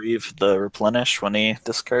 Retrieve the replenish when he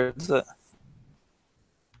discards it.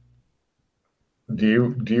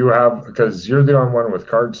 Do you have, because you're the only one with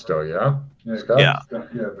cards still, yeah? Scott? Yeah.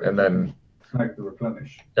 And then snag the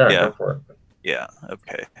replenish. Yeah, go for it. Yeah,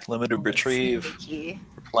 okay. Limited retrieve,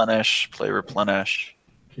 replenish, play replenish.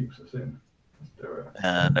 Keeps us in. Let's do it.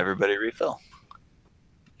 And everybody refill.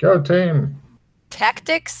 Go team.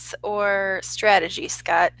 Tactics or strategy,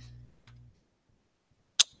 Scott?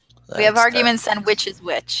 We have arguments on which is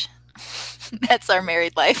which. That's our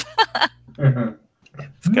married life.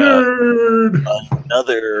 Nerd.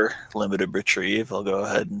 Another limited retrieve. I'll go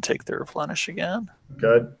ahead and take the replenish again.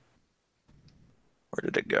 Good. Where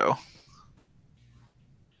did it go?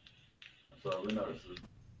 So we know it's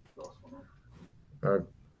the last one. Uh,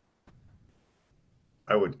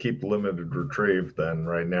 I would keep limited retrieve then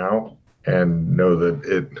right now and know that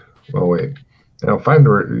it. Well, wait. You'll find a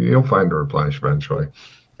replenish eventually.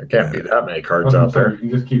 There can't be that many cards out there. You can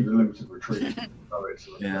just keep the limited retrieve.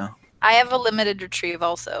 Yeah. I have a limited retrieve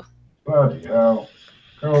also. Bloody hell.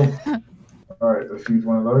 Cool. All right, let's use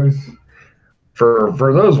one of those. For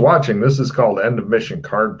those watching, this is called end of mission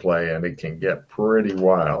card play, and it can get pretty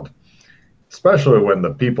wild, especially when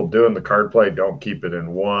the people doing the card play don't keep it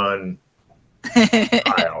in one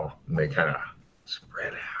pile and they kind of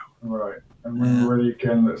spread out. All right, and when we're ready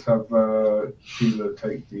again, let's have Sheila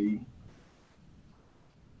take the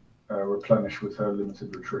replenish with her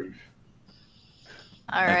limited retrieve.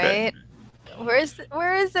 All right. Where is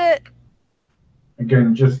it?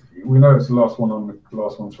 Again, just we know it's the last one on the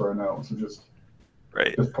last one thrown out, so just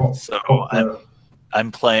pop. So pop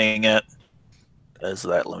I'm playing it as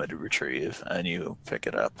that limited retrieve, and you pick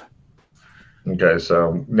it up. Okay,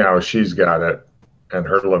 so now she's got it, and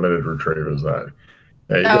her limited retrieve is that.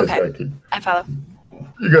 Yeah, you guys gotta keep, I follow.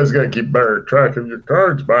 You guys got to keep better track of your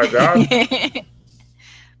cards, by God.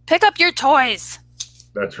 Pick up your toys.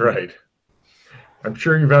 That's right. I'm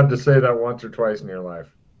sure you've had to say that once or twice in your life.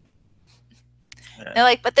 They're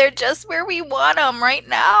like, but they're just where we want them right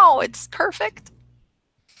now. It's perfect.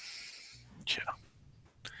 Yeah.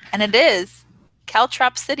 And it is.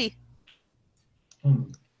 Caltrop City.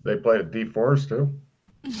 They play at D4s too.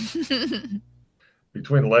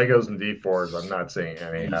 Between Legos and D4s, I'm not seeing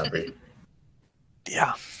any happy.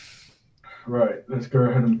 Yeah. Right, let's go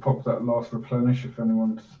ahead and pop that last replenish if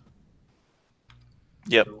anyone's.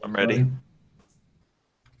 Yep, I'm ready.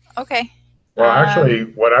 Okay. Well, actually,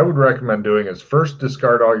 what I would recommend doing is first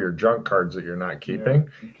discard all your junk cards that you're not keeping,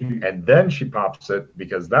 and then she pops it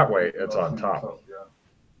because that way it's on top.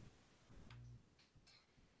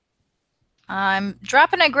 I'm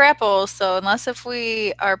dropping a grapple, so unless if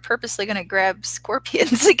we are purposely going to grab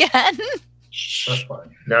scorpions again. That's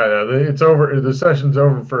fine. No, it's over. The session's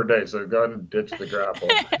over for a day, so go ahead and ditch the grapple.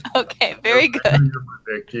 Okay, very good.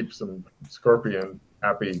 Keep some scorpion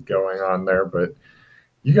happy going on there, but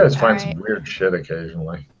you guys find some weird shit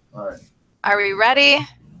occasionally. All right. Are we ready?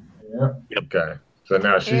 Yeah. Okay. So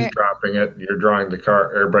now she's dropping it. You're drawing the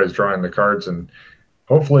card. Everybody's drawing the cards, and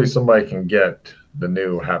hopefully somebody can get the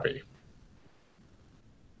new happy.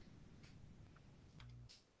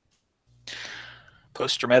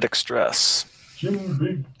 Post-traumatic stress.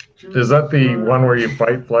 Is that the one where you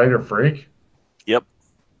fight, flight, or freak? Yep.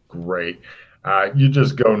 Great. You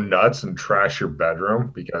just go nuts and trash your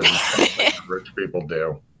bedroom because it's what rich people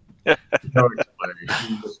do. No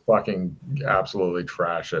explanation. You just fucking absolutely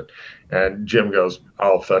trash it. And Jim goes,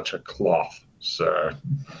 "I'll fetch a cloth, sir."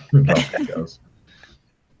 He goes.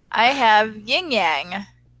 I have yin yang.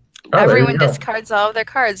 Oh, everyone discards all of their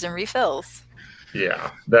cards and refills.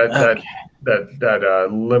 Yeah, that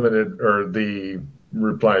limited or the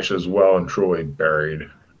replenish is well and truly buried.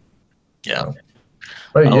 Yeah.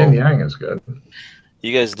 But yin yang is good.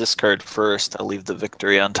 You guys discard first. I'll leave the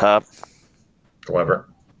victory on top. Clever.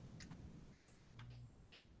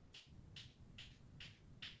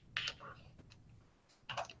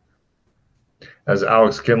 As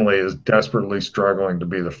Alex Kinley is desperately struggling to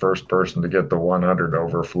be the first person to get the 100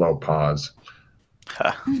 overflow pause.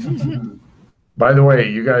 By the way,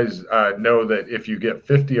 you guys know that if you get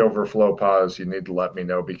 50 overflow pause, you need to let me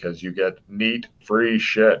know because you get neat free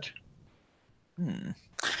shit.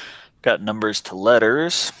 Got numbers to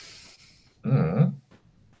letters. Well,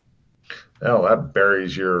 that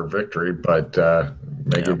buries your victory, but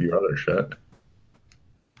may give you other shit.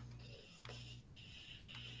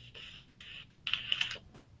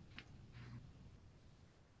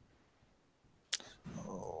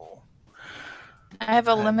 I have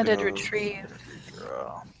a limited retrieve.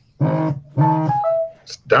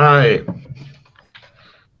 Just die.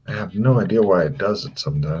 I have no idea why it does it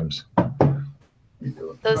sometimes.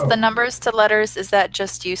 Those the numbers to letters. Is that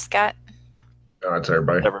just you, Scott? No, it's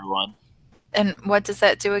everybody. Everyone. And what does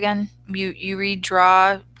that do again? You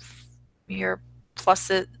redraw your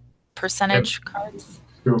plus percentage cards?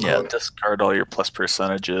 Yeah, discard all your plus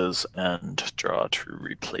percentages and draw to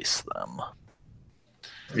replace them.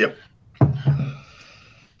 Yep.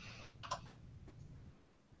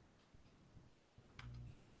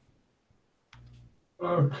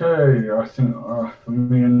 Okay, I think for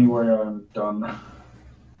me anyway, I'm done.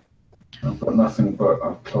 I've got nothing but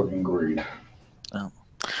a plugging greed. Oh.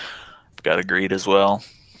 I've got a greed as well.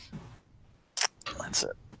 That's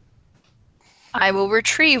it. I will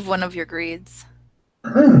retrieve one of your greeds.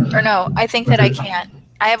 Or no, I think that I can't.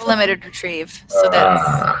 I have limited retrieve, so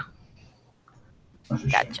that's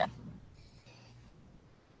gotcha.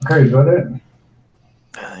 Okay, is that it?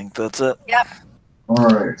 I think that's it. Yep. All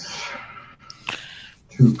right.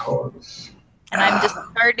 2 cards. And I'm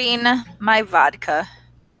discarding my vodka.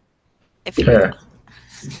 If you Okay.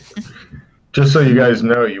 Just so you guys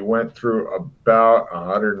know, you went through about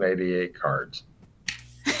 188 cards.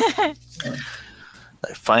 I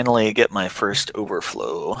finally get my first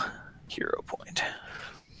overflow hero point.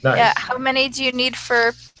 Nice. Yeah, how many do you need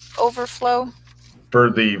for overflow? For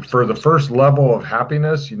the first level of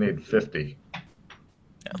happiness, you need 50.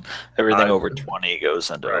 Yeah. Everything over 20 goes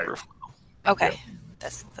into right. overflow. Okay. Yep.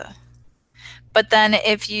 That's the. But then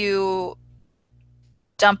if you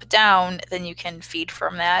dump down, then you can feed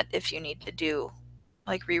from that if you need to do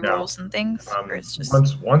like rerolls and things. Or it's just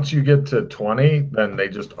Once you get to 20, then they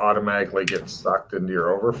just automatically get sucked into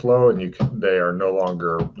your overflow, and they are no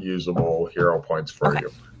longer usable hero points for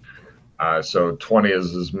you. So 20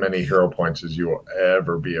 is as many hero points as you will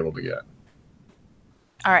ever be able to get.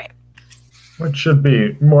 All right. Which should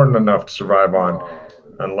be more than enough to survive on,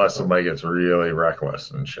 unless somebody gets really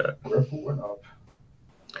reckless and shit.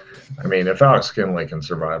 I mean, if Alex Kinley can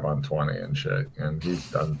survive on 20 and shit, and he's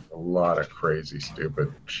done a lot of crazy,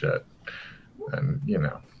 stupid shit, then, you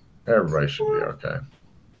know, everybody should be okay.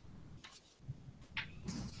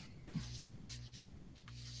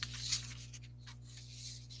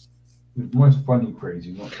 It's most funny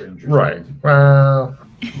crazy, not dangerous. Right. Crazy. Well,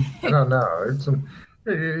 I don't know.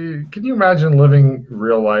 Can you imagine living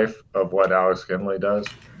real life of what Alex Kinley does?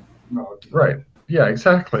 No, Right. Yeah,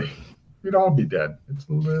 exactly. We'd all be dead. It's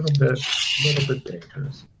a little bit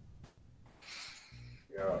dangerous.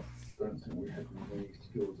 Yeah, I don't think we had any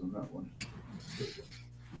skills on that one.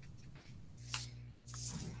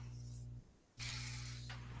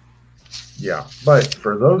 Yeah, but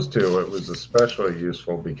for those two, it was especially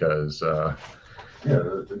useful because. Yeah,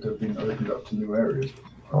 they've been opened up to new areas.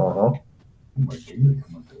 Oh my game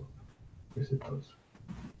come up. Yes, it does.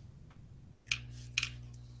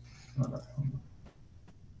 Oh, no.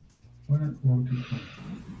 Why not multi-play?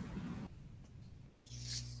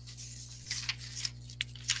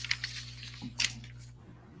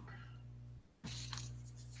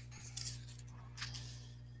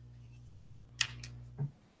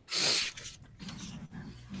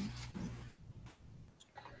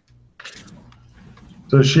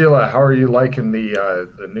 So Sheila, how are you liking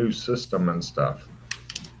the new system and stuff?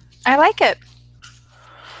 I like it.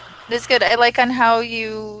 It's good. I like on how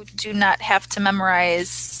you do not have to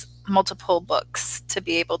memorize multiple books to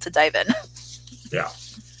be able to dive in. Yeah.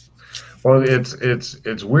 Well,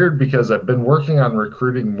 it's weird because I've been working on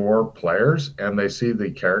recruiting more players, and they see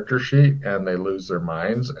the character sheet and they lose their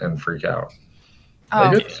minds and freak out.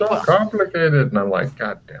 Like, it's so complicated, and I'm like,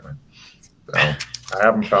 God damn it. So I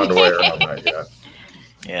haven't found a way around that yet.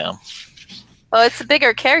 Yeah. Well, it's a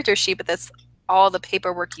bigger character sheet, but that's all the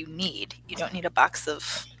paperwork you need. You don't need a box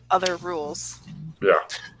of other rules. Yeah.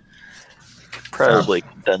 Probably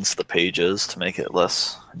condense the pages to make it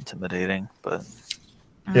less intimidating, but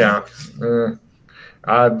yeah. The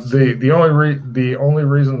only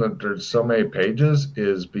reason that there's so many pages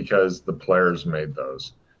is because the players made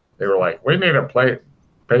those. They were like, we need a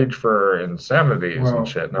page for insanities and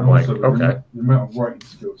shit, and I'm like, okay. The amount of writing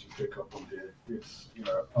skills you pick up on here, it's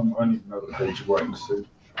I need another page of writing soon.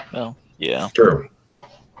 well, yeah. True.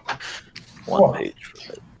 One page for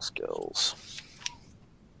writing skills.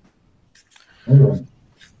 Okay.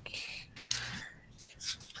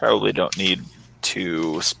 Probably don't need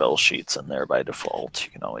 2 spell sheets in there by default.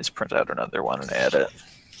 You can always print out another one and add it.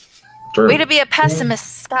 True. Way to be a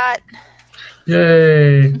pessimist, Scott.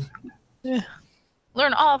 Yay. Yeah.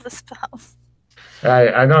 Learn all of the spells.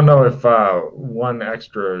 I don't know if one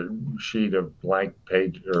extra sheet of blank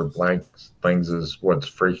page or blank things is what's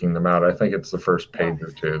freaking them out. I think it's the first page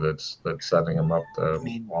or two that's setting them up to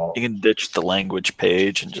wall. You can ditch the language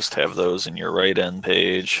page and just have those in your right-end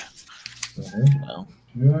page.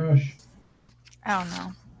 Mm-hmm. Yes. I don't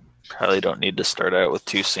know. Probably don't need to start out with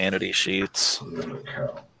 2 sanity sheets. Yeah, You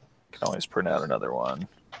can always print out another one.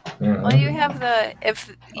 Mm-hmm. Well, you have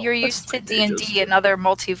if you're used to D&D and other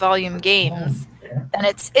multi-volume games, then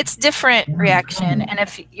it's different reaction. And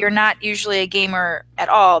if you're not usually a gamer at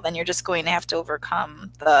all, then you're just going to have to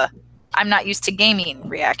overcome the I'm not used to gaming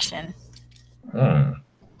reaction. Hmm.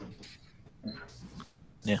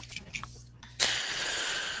 Yeah.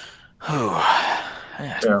 Oh,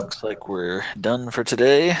 yeah. Looks like we're done for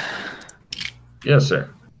today. Yes, sir.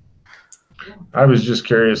 I was just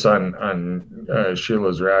curious on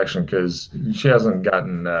Sheila's reaction because she hasn't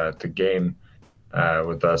gotten to game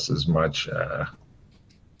with us as much.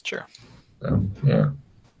 Sure. So, yeah.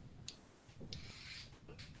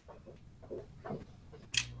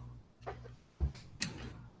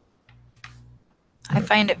 I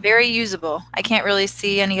find it very usable. I can't really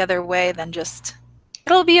see any other way than just,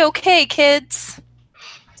 it'll be okay, kids.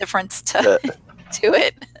 Difference to to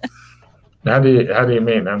it. How do you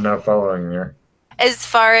mean? I'm not following there. As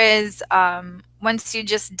far as once you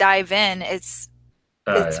just dive in, it's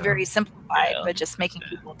Yeah. very simplified, Yeah. but just making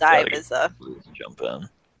people dive Gotta is a jump in.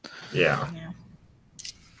 Yeah.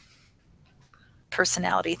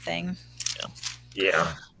 personality thing.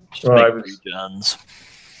 Yeah. Just Well, make pre-gens.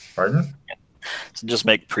 Pardon? So just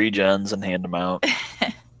make pre-gens and hand them out.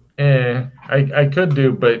 I could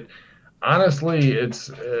do, but honestly,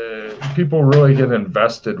 it's people really get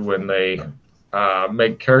invested when they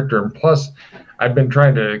make character. And plus, I've been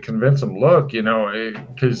trying to convince them, look,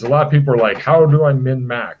 because a lot of people are like, how do I min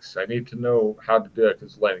max? I need to know how to do it,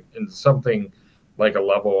 because like in something like a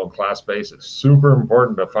level and class base, it's super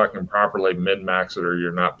important to fucking properly min max it, or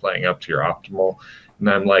you're not playing up to your optimal. And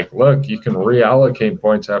I'm like, look, you can reallocate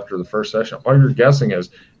points after the first session. All you're guessing is,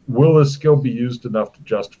 will this skill be used enough to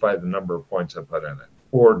justify the number of points I put in it?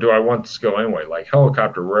 Or do I want the skill anyway? Like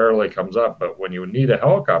helicopter rarely comes up, but when you need a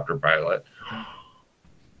helicopter pilot,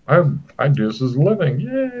 I do this as a living.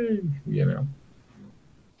 Yay!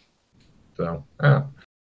 So,